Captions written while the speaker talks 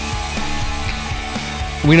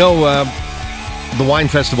We know the Wine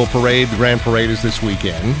Festival Parade, the Grand Parade, is this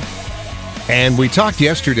weekend. And we talked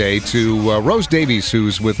yesterday to Rose Davies,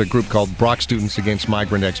 who's with a group called Brock Students Against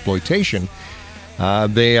Migrant Exploitation.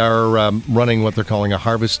 They are running what they're calling a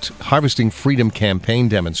Harvesting Freedom campaign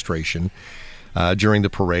demonstration during the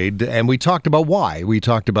parade. And we talked about why. We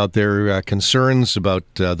talked about their concerns about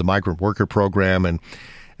the migrant worker program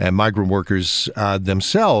and migrant workers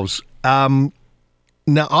themselves.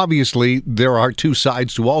 Now, obviously, there are two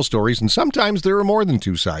sides to all stories, and sometimes there are more than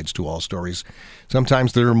two sides to all stories.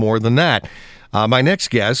 Sometimes there are more than that. My next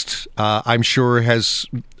guest, I'm sure, has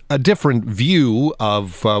a different view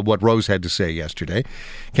of what Rose had to say yesterday.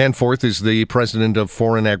 Ken Forth is the president of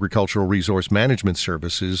Foreign Agricultural Resource Management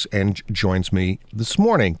Services and joins me this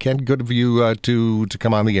morning. Ken, good of you to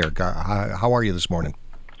come on the air. How are you this morning?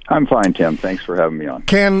 I'm fine, Tim. Thanks for having me on.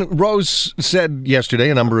 Ken, Rose said yesterday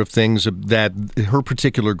a number of things that her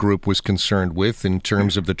particular group was concerned with in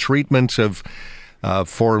terms of the treatment of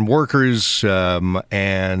foreign workers,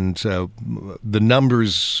 and the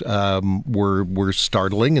numbers were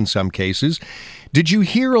startling in some cases. Did you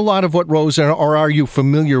hear a lot of what Rose, or are you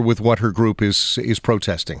familiar with what her group is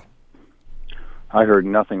protesting? I heard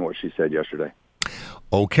nothing what she said yesterday.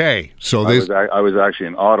 Okay, so I was actually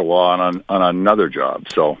in Ottawa on another job.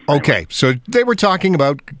 So okay, so they were talking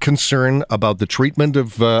about concern about the treatment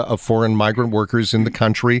of foreign migrant workers in the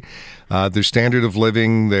country, their standard of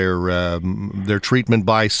living, their treatment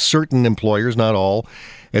by certain employers, not all,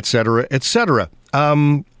 et cetera, et cetera.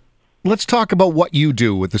 Let's talk about what you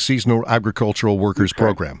do with the Seasonal Agricultural Workers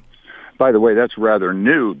Program. By the way, that's rather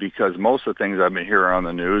new because most of the things I've been hearing on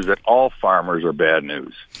the news that all farmers are bad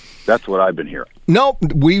news. That's what I've been hearing. No,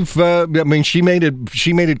 we've. She made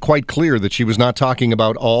it quite clear that she was not talking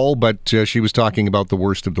about all, but she was talking about the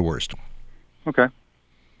worst of the worst. Okay.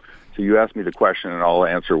 So you asked me the question, and I'll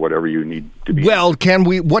answer whatever you need to be. Well,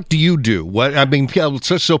 what do you do?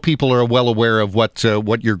 Just so people are well aware of what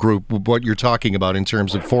your group, what you're talking about in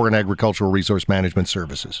terms of Foreign Agricultural Resource Management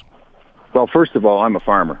Services. Well, first of all, I'm a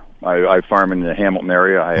farmer. I farm in the Hamilton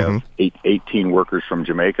area. I have 18 workers from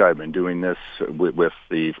Jamaica. I've been doing this with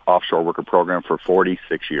the offshore worker program for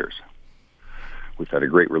 46 years. We've had a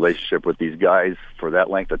great relationship with these guys for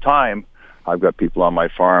that length of time. I've got people on my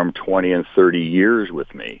farm 20 and 30 years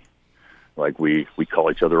with me. Like we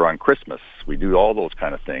call each other on Christmas. We do all those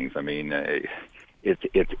kind of things. I mean,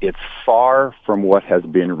 it's far from what has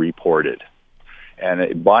been reported.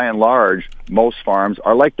 And by and large, most farms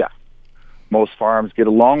are like that. Most farms get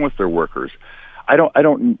along with their workers.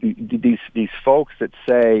 These folks that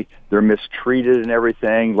say they're mistreated and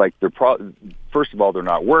everything, like first of all, they're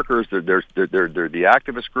not workers. They're the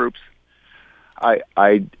activist groups.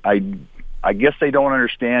 I guess they don't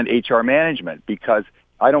understand HR management, because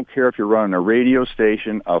I don't care if you're running a radio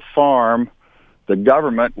station, a farm, the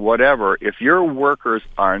government, whatever. If your workers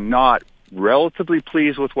are not relatively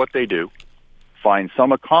pleased with what they do, find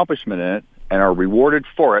some accomplishment in it, and are rewarded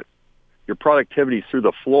for it, your productivity is through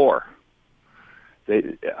the floor.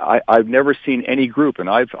 I've never seen any group, and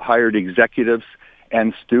I've hired executives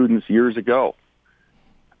and students years ago.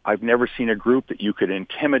 I've never seen a group that you could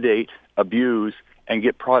intimidate, abuse, and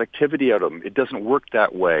get productivity out of them. It doesn't work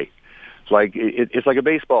that way. It's like a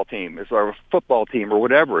baseball team, it's like a football team, or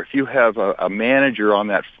whatever. If you have a manager on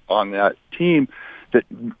that team that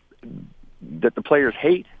the players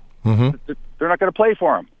hate, they're not going to play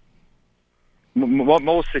for him.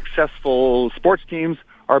 Most successful sports teams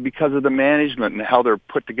are because of the management and how they're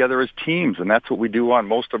put together as teams, and that's what we do on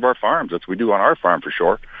most of our farms. That's what we do on our farm for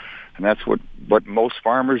sure, and that's what most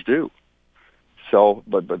farmers do. So,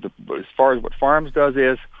 but as far as what farms does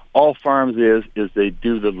is, all farms is they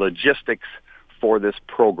do the logistics for this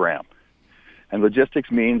program, and logistics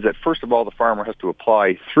means that first of all, the farmer has to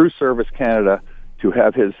apply through Service Canada to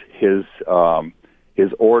have his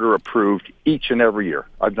order approved each and every year.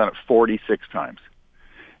 I've done it 46 times.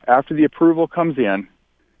 After the approval comes in,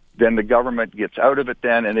 then the government gets out of it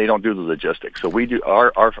then, and they don't do the logistics. So we do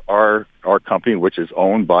our company, which is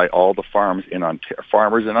owned by all the farmers in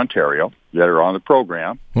Ontario that are on the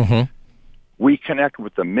program. We connect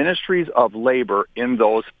with the ministries of labor in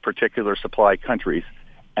those particular supply countries,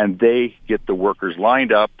 and they get the workers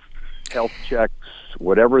lined up, health checks,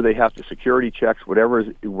 whatever they have to, security checks,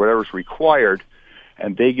 whatever's required,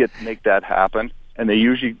 and they make that happen. And they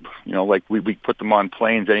usually, we put them on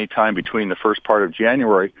planes anytime between the first part of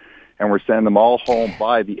January, and we're sending them all home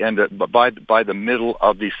by the middle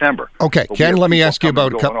of December. Okay, but Ken, let me ask you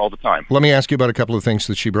about all the time. Let me ask you about a couple of things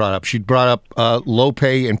that she brought up. She brought up low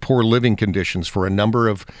pay and poor living conditions for a number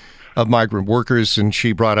of of migrant workers, and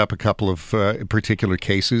she brought up a couple of particular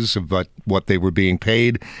cases of what they were being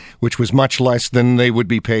paid, which was much less than they would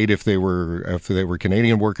be paid if they were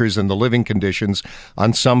Canadian workers, and the living conditions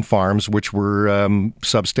on some farms, which were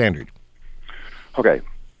substandard. Okay.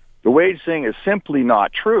 The wage thing is simply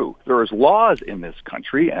not true. There's laws in this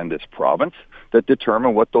country and this province that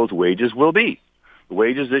determine what those wages will be. The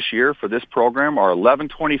wages this year for this program are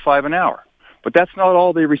 $11.25 an hour. But that's not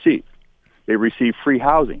all they receive. They receive free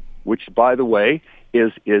housing, which, by the way,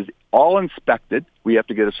 is all inspected. We have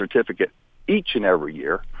to get a certificate each and every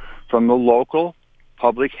year from the local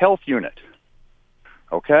public health unit.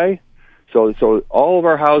 Okay? So all of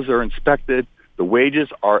our houses are inspected. The wages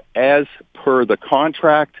are as per the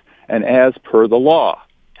contract and as per the law.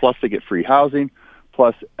 Plus they get free housing.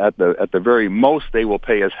 Plus at the very most they will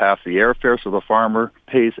pay us half the airfare, so the farmer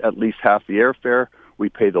pays at least half the airfare. We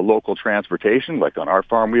pay the local transportation. Like on our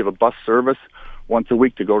farm, we have a bus service once a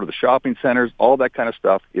week to go to the shopping centers. All that kind of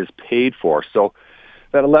stuff is paid for. So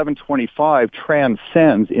that $11.25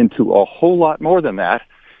 transcends into a whole lot more than that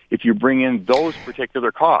if you bring in those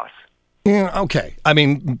particular costs. Yeah, okay. I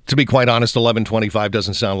mean, to be quite honest, $11.25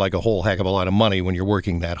 doesn't sound like a whole heck of a lot of money when you're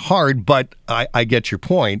working that hard, but I get your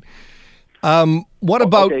point. What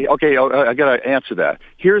about... Okay, I got to answer that.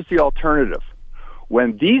 Here's the alternative.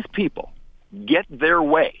 When these people get their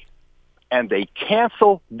way and they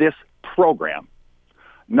cancel this program,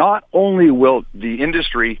 not only will the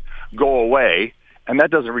industry go away, and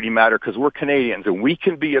that doesn't really matter because we're Canadians and we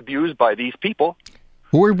can be abused by these people.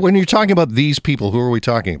 When you're talking about these people, who are we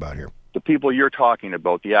talking about here? The people you're talking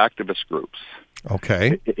about, the activist groups.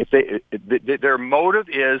 Okay. If their motive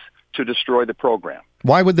is to destroy the program.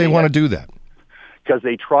 Why would they want to do that? Because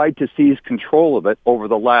they tried to seize control of it over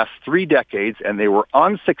the last 3 decades, and they were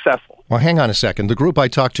unsuccessful. Well, hang on a second. The group I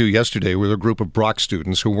talked to yesterday were a group of Brock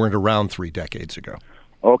students who weren't around 3 decades ago.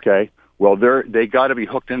 Okay. Well, they got to be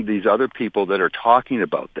hooked into these other people that are talking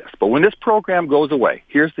about this. But when this program goes away,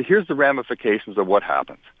 here's the ramifications of what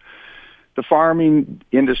happens. The farming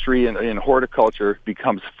industry and horticulture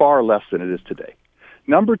becomes far less than it is today.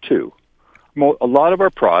 Number 2, a lot of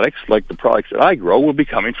our products, like the products that I grow, will be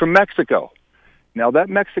coming from Mexico. Now, that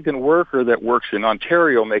Mexican worker that works in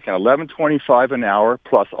Ontario making $11.25 an hour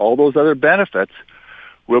plus all those other benefits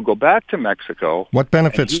will go back to Mexico. What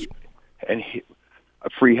benefits?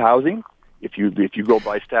 Free housing. If you go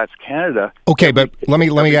by Stats Canada. Okay, but let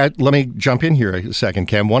me jump in here a second,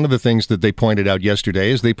 Ken. One of the things that they pointed out yesterday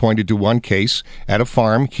is they pointed to one case at a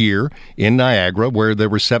farm here in Niagara where there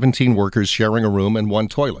were 17 workers sharing a room and 1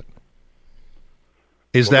 toilet.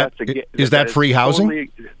 Is that free housing?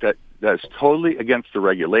 That's totally against the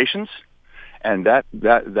regulations, and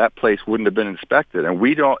that place wouldn't have been inspected, and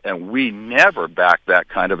we never back that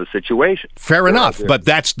kind of a situation. Fair enough, but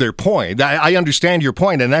that's their point. I understand your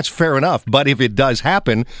point, and that's fair enough. But if it does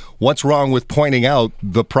happen, what's wrong with pointing out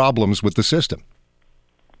the problems with the system?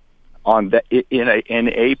 In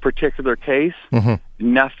a particular case,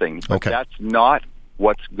 nothing. But that's not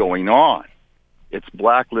what's going on. It's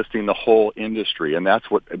blacklisting the whole industry, and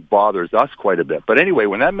that's what bothers us quite a bit. But anyway,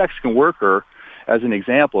 when that Mexican worker, as an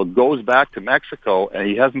example, goes back to Mexico and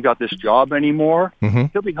he hasn't got this job anymore,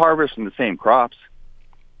 he'll be harvesting the same crops,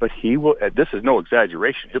 but he will, this is no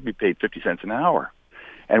exaggeration, he'll be paid 50 cents an hour.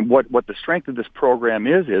 And what the strength of this program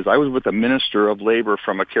is I was with a minister of labor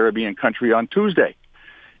from a Caribbean country on Tuesday,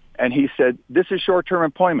 and he said, this is short-term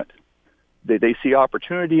employment. They see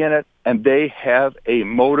opportunity in it, and they have a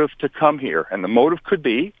motive to come here. And the motive could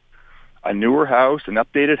be a newer house, an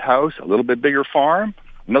updated house, a little bit bigger farm,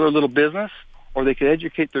 another little business, or they could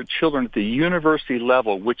educate their children at the university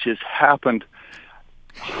level, which has happened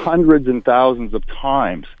hundreds and thousands of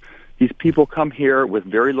times. These people come here with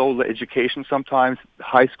very low education sometimes,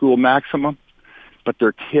 high school maximum, but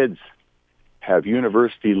their kids have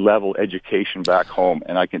university-level education back home,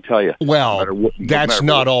 and I can tell you... Well, that's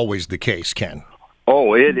not always the case, Ken.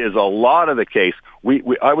 Oh, it is a lot of the case.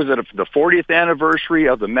 I was at the 40th anniversary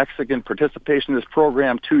of the Mexican participation in this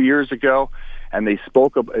program 2 years ago, and they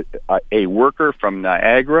spoke of a worker from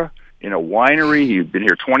Niagara in a winery. He'd been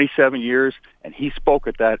here 27 years, and he spoke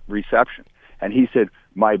at that reception. And he said,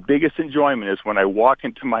 my biggest enjoyment is when I walk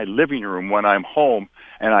into my living room when I'm home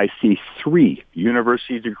and I see 3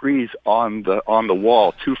 university degrees on the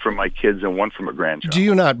wall, 2 from my kids and 1 from a grandchild. Do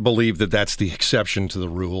you not believe that that's the exception to the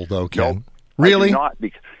rule, though, Ken? No, really? I do not.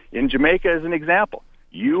 Because in Jamaica, as an example,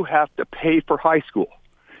 you have to pay for high school.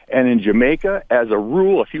 And in Jamaica, as a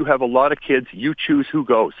rule, if you have a lot of kids, you choose who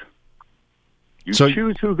goes. You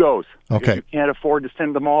choose who goes. Okay. You can't afford to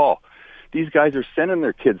send them all. These guys are sending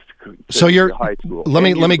their kids to so you're high school. Let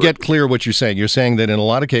me get clear what you're saying. You're saying that in a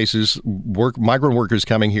lot of cases, migrant workers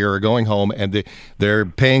coming here are going home and they're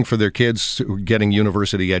paying for their kids getting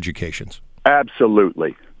university educations.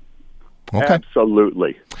 Absolutely. Okay.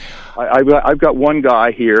 Absolutely. I've got one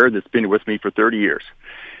guy here that's been with me for 30 years,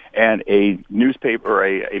 and a newspaper or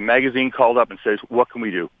a magazine called up and says, "What can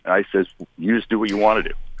we do?" And I says, "You just do what you want to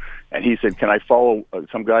do." And he said, "Can I follow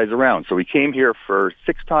some guys around?" So he came here for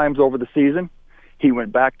 6 times over the season. He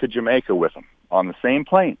went back to Jamaica with them on the same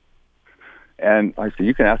plane. And I said,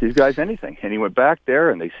 "You can ask these guys anything." And he went back there,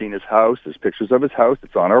 and they seen his house. There's pictures of his house.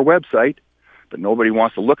 It's on our website, but nobody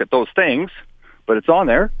wants to look at those things. But it's on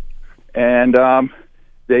there. And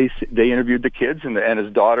they interviewed the kids, and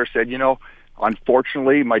his daughter said,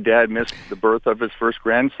 "Unfortunately, my dad missed the birth of his first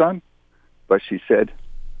grandson." But she said,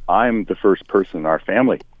 "I'm the first person in our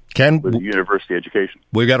family Ken, with a university education."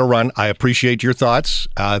 We've got to run. I appreciate your thoughts.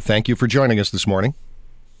 Thank you for joining us this morning.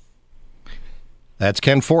 That's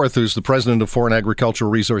Ken Forth, who's the president of Foreign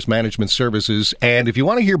Agricultural Resource Management Services. And if you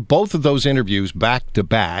want to hear both of those interviews back to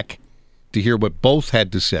back to hear what both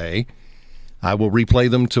had to say, I will replay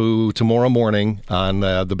them to tomorrow morning on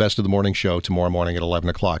the Best of the Morning show tomorrow morning at 11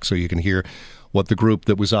 o'clock, so you can hear what the group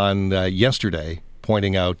that was on yesterday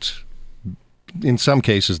pointing out, in some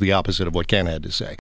cases, the opposite of what Ken had to say.